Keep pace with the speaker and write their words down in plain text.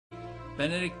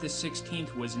Benedict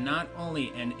XVI was not only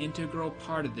an integral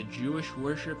part of the Jewish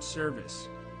worship service,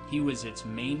 he was its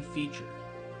main feature.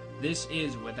 This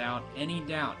is, without any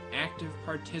doubt, active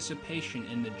participation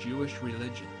in the Jewish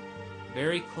religion.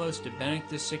 Very close to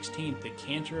Benedict XVI, the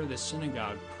cantor of the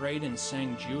synagogue prayed and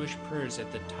sang Jewish prayers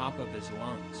at the top of his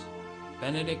lungs.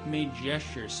 Benedict made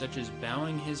gestures such as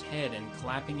bowing his head and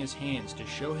clapping his hands to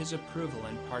show his approval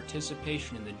and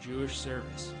participation in the Jewish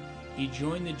service. He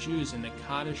joined the Jews in the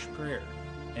Kaddish prayer,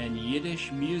 and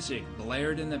Yiddish music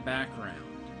blared in the background.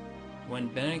 When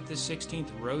Benedict XVI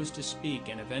rose to speak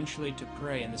and eventually to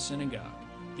pray in the synagogue,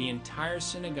 the entire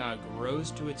synagogue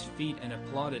rose to its feet and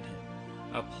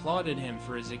applauded him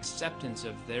for his acceptance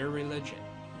of their religion.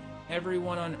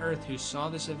 Everyone on earth who saw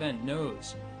this event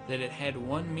knows that it had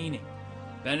one meaning.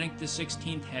 Benedict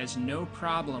XVI has no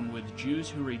problem with Jews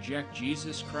who reject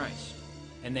Jesus Christ,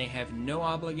 and they have no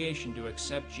obligation to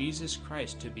accept Jesus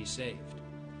Christ to be saved.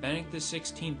 Benedict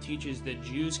XVI teaches that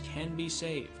Jews can be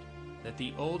saved, that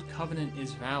the Old Covenant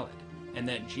is valid, and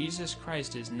that Jesus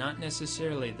Christ is not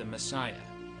necessarily the Messiah.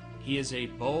 He is a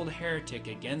bold heretic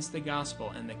against the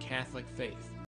gospel and the Catholic faith.